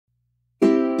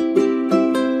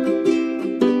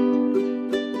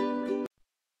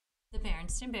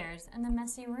Berenstain Bears and the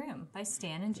Messy Room by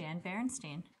Stan and Jan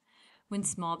Berenstain. When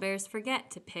small bears forget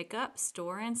to pick up,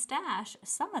 store, and stash,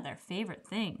 some of their favorite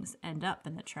things end up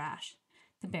in the trash.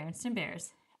 The Berenstain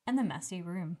Bears and the Messy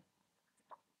Room.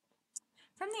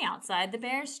 From the outside, the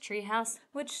bears' treehouse,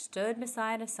 which stood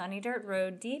beside a sunny dirt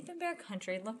road deep in bear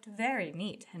country, looked very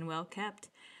neat and well kept.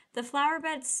 The flower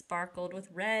beds sparkled with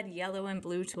red, yellow, and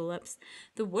blue tulips.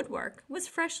 The woodwork was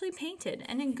freshly painted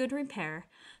and in good repair.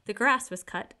 The grass was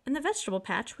cut, and the vegetable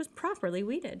patch was properly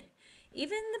weeded.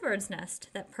 Even the bird's nest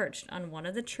that perched on one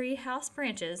of the tree house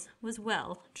branches was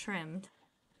well trimmed.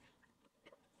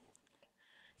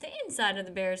 The inside of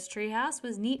the bear's treehouse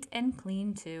was neat and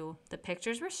clean, too. The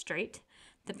pictures were straight.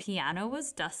 The piano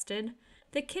was dusted.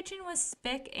 The kitchen was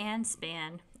spick and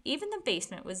span. Even the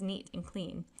basement was neat and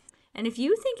clean. And if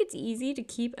you think it's easy to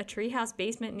keep a treehouse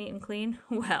basement neat and clean,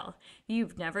 well,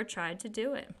 you've never tried to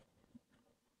do it.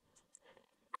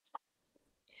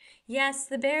 Yes,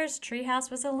 the bear's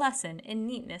treehouse was a lesson in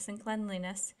neatness and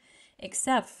cleanliness,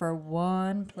 except for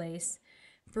one place,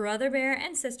 Brother Bear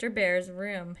and Sister Bear's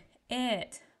room.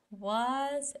 It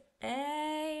was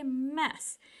a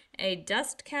mess, a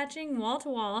dust-catching,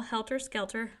 wall-to-wall,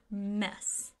 helter-skelter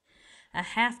mess. A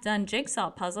half-done jigsaw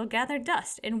puzzle gathered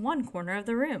dust in one corner of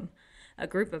the room. A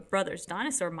group of brothers'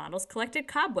 dinosaur models collected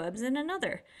cobwebs in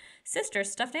another. Sisters'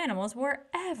 stuffed animals were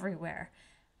everywhere.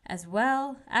 As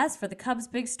well as for the cub's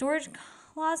big storage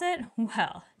closet,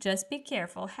 well, just be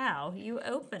careful how you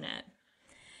open it.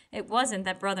 It wasn't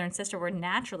that brother and sister were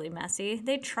naturally messy.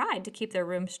 They tried to keep their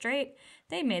room straight.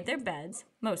 They made their beds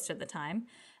most of the time,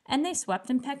 and they swept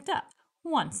and picked up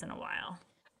once in a while.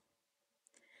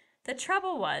 The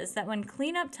trouble was that when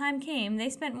cleanup time came, they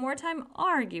spent more time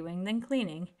arguing than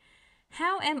cleaning.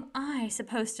 How am I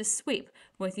supposed to sweep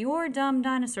with your dumb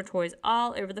dinosaur toys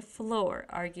all over the floor?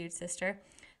 Argued Sister.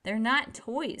 They're not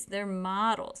toys, they're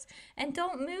models. And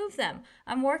don't move them.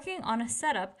 I'm working on a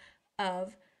setup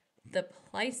of the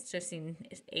Pleistocene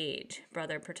age,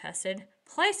 Brother protested.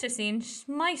 Pleistocene,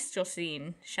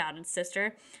 Schmeistocene, shouted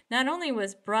Sister. Not only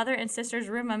was Brother and Sister's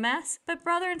room a mess, but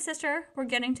Brother and Sister were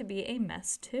getting to be a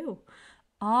mess too.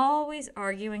 Always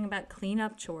arguing about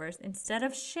cleanup chores instead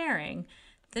of sharing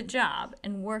the job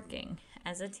and working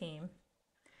as a team.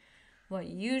 What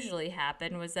usually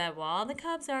happened was that while the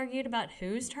cubs argued about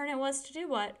whose turn it was to do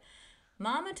what,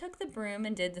 Mama took the broom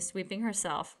and did the sweeping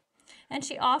herself. And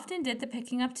she often did the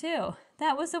picking up too.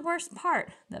 That was the worst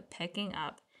part, the picking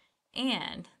up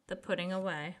and the putting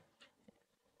away.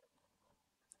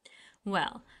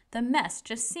 Well, the mess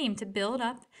just seemed to build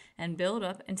up and build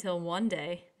up until one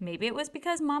day, maybe it was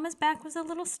because Mama's back was a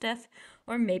little stiff,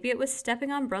 or maybe it was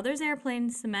stepping on Brother's airplane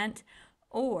cement,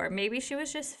 or maybe she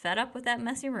was just fed up with that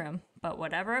messy room. But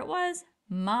whatever it was,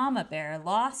 Mama Bear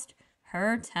lost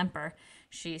her temper.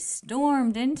 She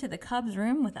stormed into the cub's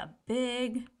room with a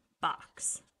big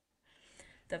box.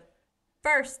 The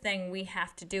first thing we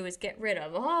have to do is get rid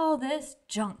of all this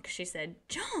junk, she said.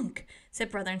 Junk,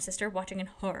 said Brother and Sister, watching in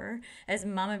horror as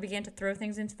Mama began to throw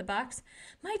things into the box.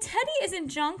 My teddy isn't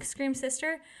junk, screamed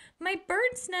Sister. My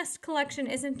bird's nest collection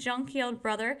isn't junk, yelled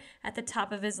Brother at the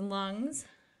top of his lungs.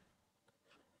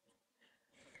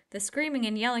 The screaming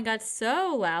and yelling got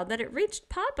so loud that it reached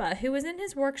Papa, who was in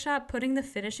his workshop putting the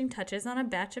finishing touches on a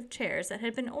batch of chairs that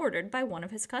had been ordered by one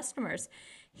of his customers.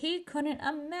 He couldn't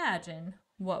imagine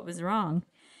what was wrong.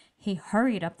 He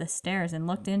hurried up the stairs and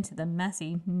looked into the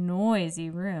messy, noisy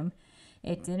room.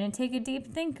 It didn't take a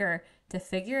deep thinker to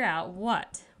figure out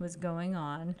what was going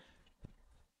on.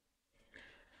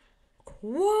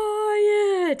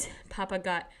 Quiet! Papa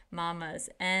got Mama's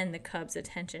and the cubs'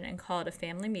 attention and called a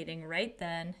family meeting right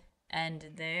then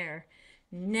and there.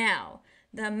 Now,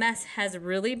 the mess has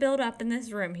really built up in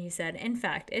this room, he said. In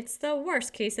fact, it's the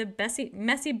worst case of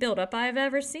messy buildup I've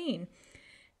ever seen.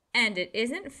 And it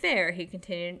isn't fair, he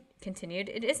continued.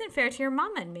 It isn't fair to your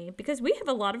mama and me because we have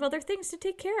a lot of other things to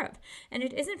take care of. And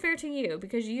it isn't fair to you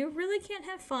because you really can't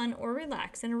have fun or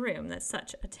relax in a room that's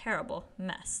such a terrible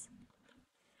mess.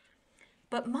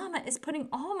 But Mama is putting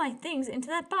all my things into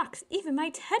that box, even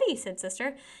my teddy, said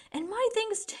Sister. And my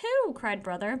things too, cried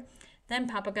Brother. Then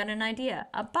Papa got an idea.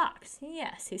 A box,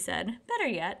 yes, he said. Better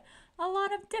yet, a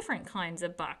lot of different kinds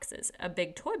of boxes. A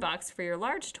big toy box for your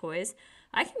large toys.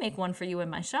 I can make one for you in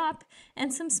my shop.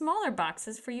 And some smaller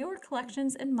boxes for your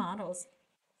collections and models.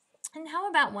 And how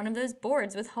about one of those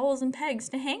boards with holes and pegs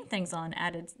to hang things on,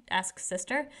 asked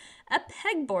Sister. A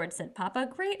pegboard, said Papa.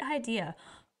 Great idea.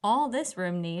 All this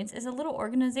room needs is a little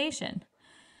organization.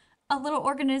 A little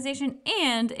organization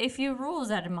and a few rules,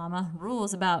 added Mama.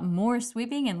 Rules about more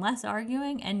sweeping and less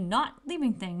arguing and not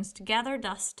leaving things to gather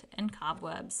dust and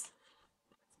cobwebs.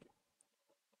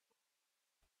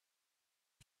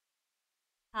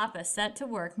 Papa set to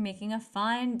work making a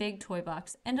fine big toy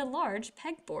box and a large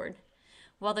pegboard,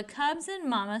 while the cubs and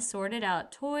Mama sorted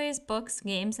out toys, books,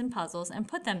 games, and puzzles and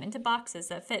put them into boxes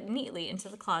that fit neatly into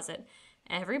the closet.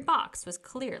 Every box was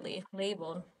clearly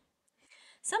labeled.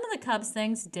 Some of the Cubs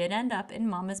things did end up in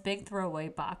Mama's big throwaway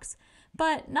box,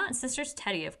 but not Sister's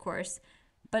Teddy, of course.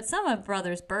 But some of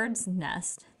Brother's bird's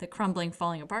nest, the crumbling,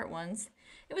 falling apart ones.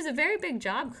 It was a very big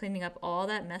job cleaning up all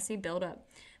that messy buildup.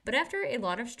 But after a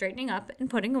lot of straightening up and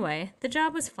putting away, the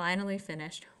job was finally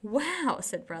finished. Wow,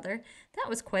 said Brother. That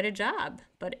was quite a job,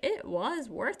 but it was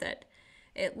worth it.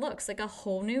 It looks like a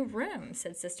whole new room,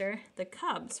 said Sister. The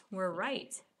Cubs were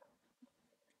right.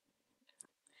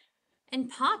 And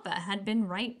Papa had been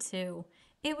right too.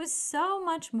 It was so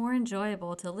much more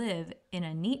enjoyable to live in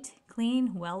a neat,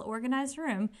 clean, well organized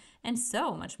room, and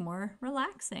so much more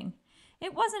relaxing.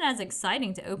 It wasn't as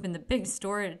exciting to open the big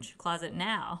storage closet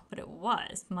now, but it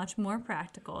was much more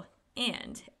practical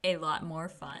and a lot more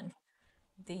fun.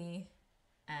 The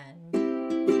end.